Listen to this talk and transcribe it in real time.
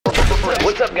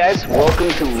up, guys? Welcome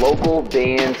to local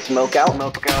band Smokeout.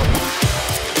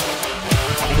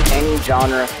 Any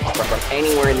genre from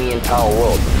anywhere in the entire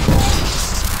world.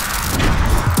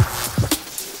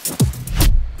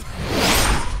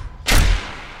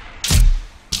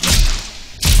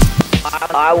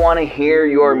 I want to hear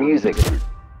your music.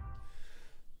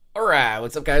 Alright,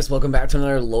 what's up, guys? Welcome back to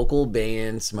another local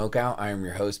band Smokeout. I am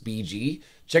your host, BG.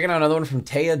 Checking out another one from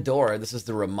Teya Dora. This is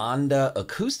the Ramonda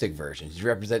Acoustic version. She's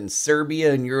representing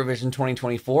Serbia in EUROVISION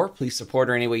 2024. Please support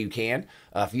her any way you can.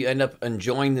 If you end up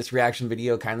enjoying this reaction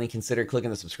video, kindly consider clicking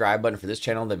the subscribe button for this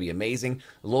channel. That'd be amazing.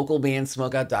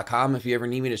 Localbandsmokeout.com if you ever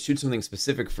need me to shoot something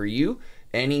specific for you.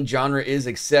 Any genre is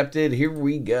accepted. Here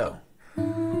we go.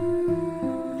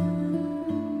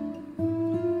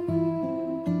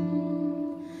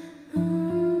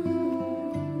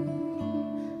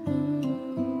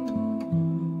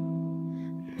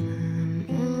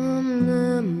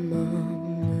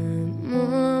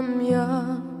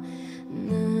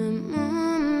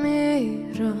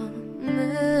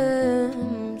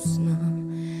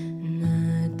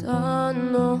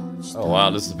 Oh wow,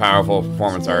 this is a powerful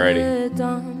performance already.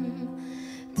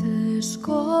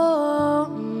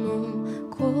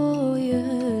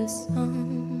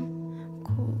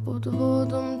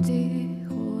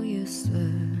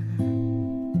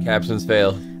 Captions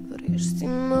fail.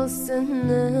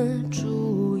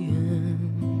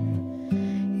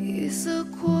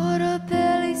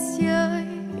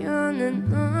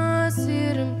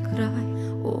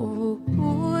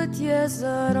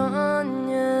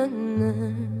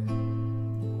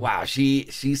 Wow,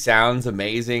 she sounds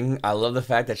amazing. I love the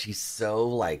fact that she's so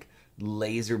like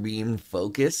laser beam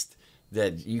focused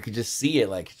that you could just see it,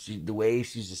 like the way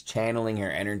she's just channeling her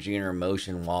energy and her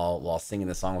emotion while singing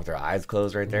the song with her eyes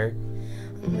closed right there.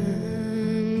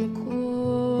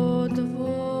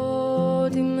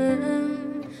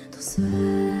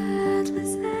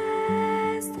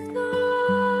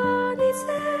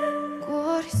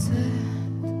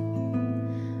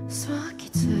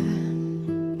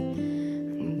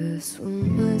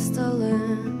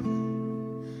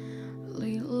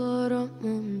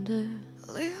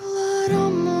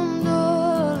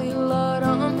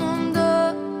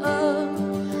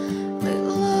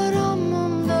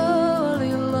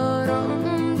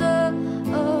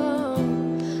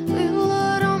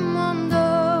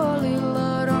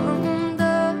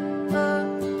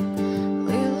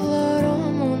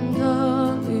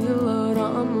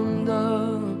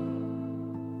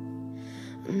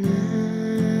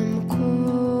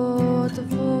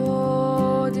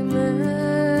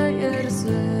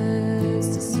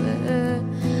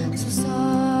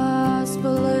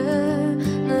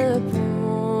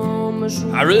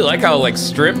 I really like how like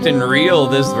stripped and real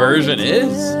this version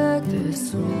is.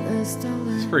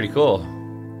 It's pretty cool.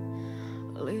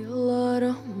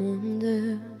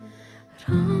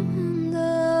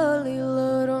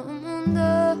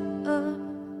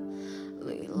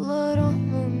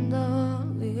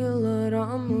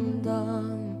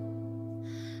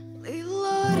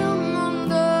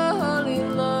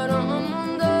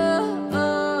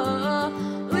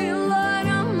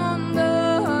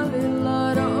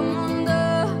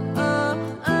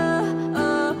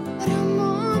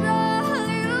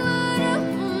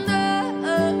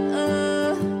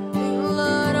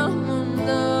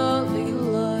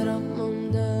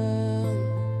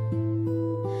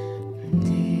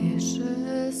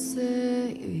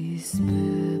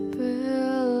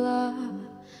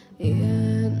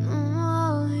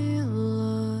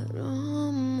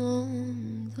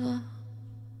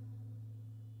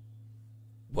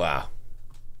 Wow.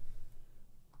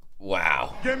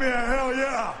 Wow. Give me a hell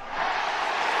yeah.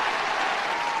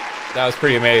 That was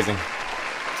pretty amazing.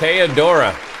 Teya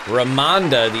Dora,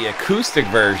 Ramonda, the acoustic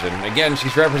version. Again,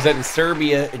 she's representing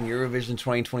Serbia in EUROVISION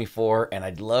 2024, and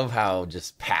I love how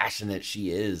just passionate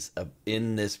she is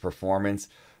in this performance.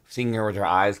 Seeing her with her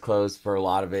eyes closed for a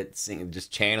lot of it,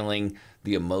 just channeling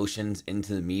the emotions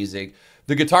into the music.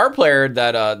 The guitar player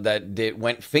that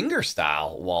went finger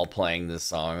style while playing this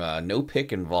song, no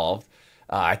pick involved.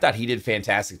 I thought he did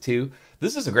fantastic too.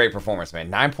 This is a great performance, man.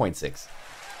 9.6.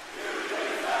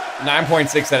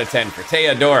 9.6 out of 10 for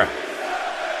Teya Dora.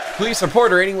 Please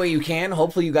support her any way you can.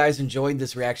 Hopefully you guys enjoyed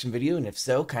this reaction video, and if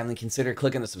so, kindly consider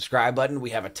clicking the subscribe button. We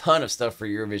have a ton of stuff for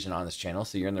EUROVISION on this channel,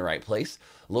 so you're in the right place.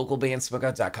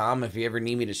 Localbandsmokeout.com if you ever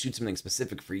need me to shoot something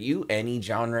specific for you. Any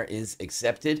genre is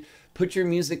accepted. Put your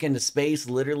music into space,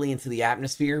 literally into the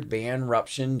atmosphere.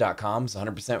 Bandruption.com is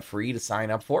 100% free to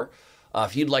sign up for.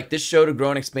 If you'd like this show to grow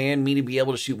and expand, me to be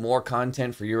able to shoot more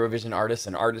content for Eurovision artists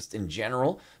and artists in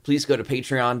general, please go to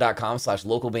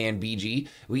patreon.com/localbandbg.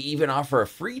 We even offer a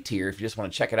free tier if you just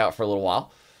want to check it out for a little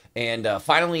while. And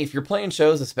finally, if you're playing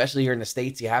shows, especially here in the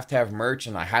States, you have to have merch,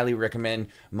 and I highly recommend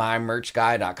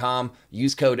mymerchguy.com.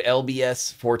 Use code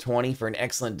LBS420 for an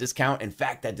excellent discount. In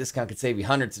fact, that discount could save you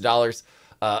hundreds of dollars.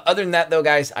 Other than that, though,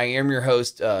 guys, I am your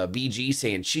host, BG,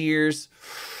 saying cheers,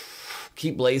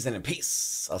 keep blazing, and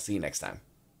peace. I'll see you next time.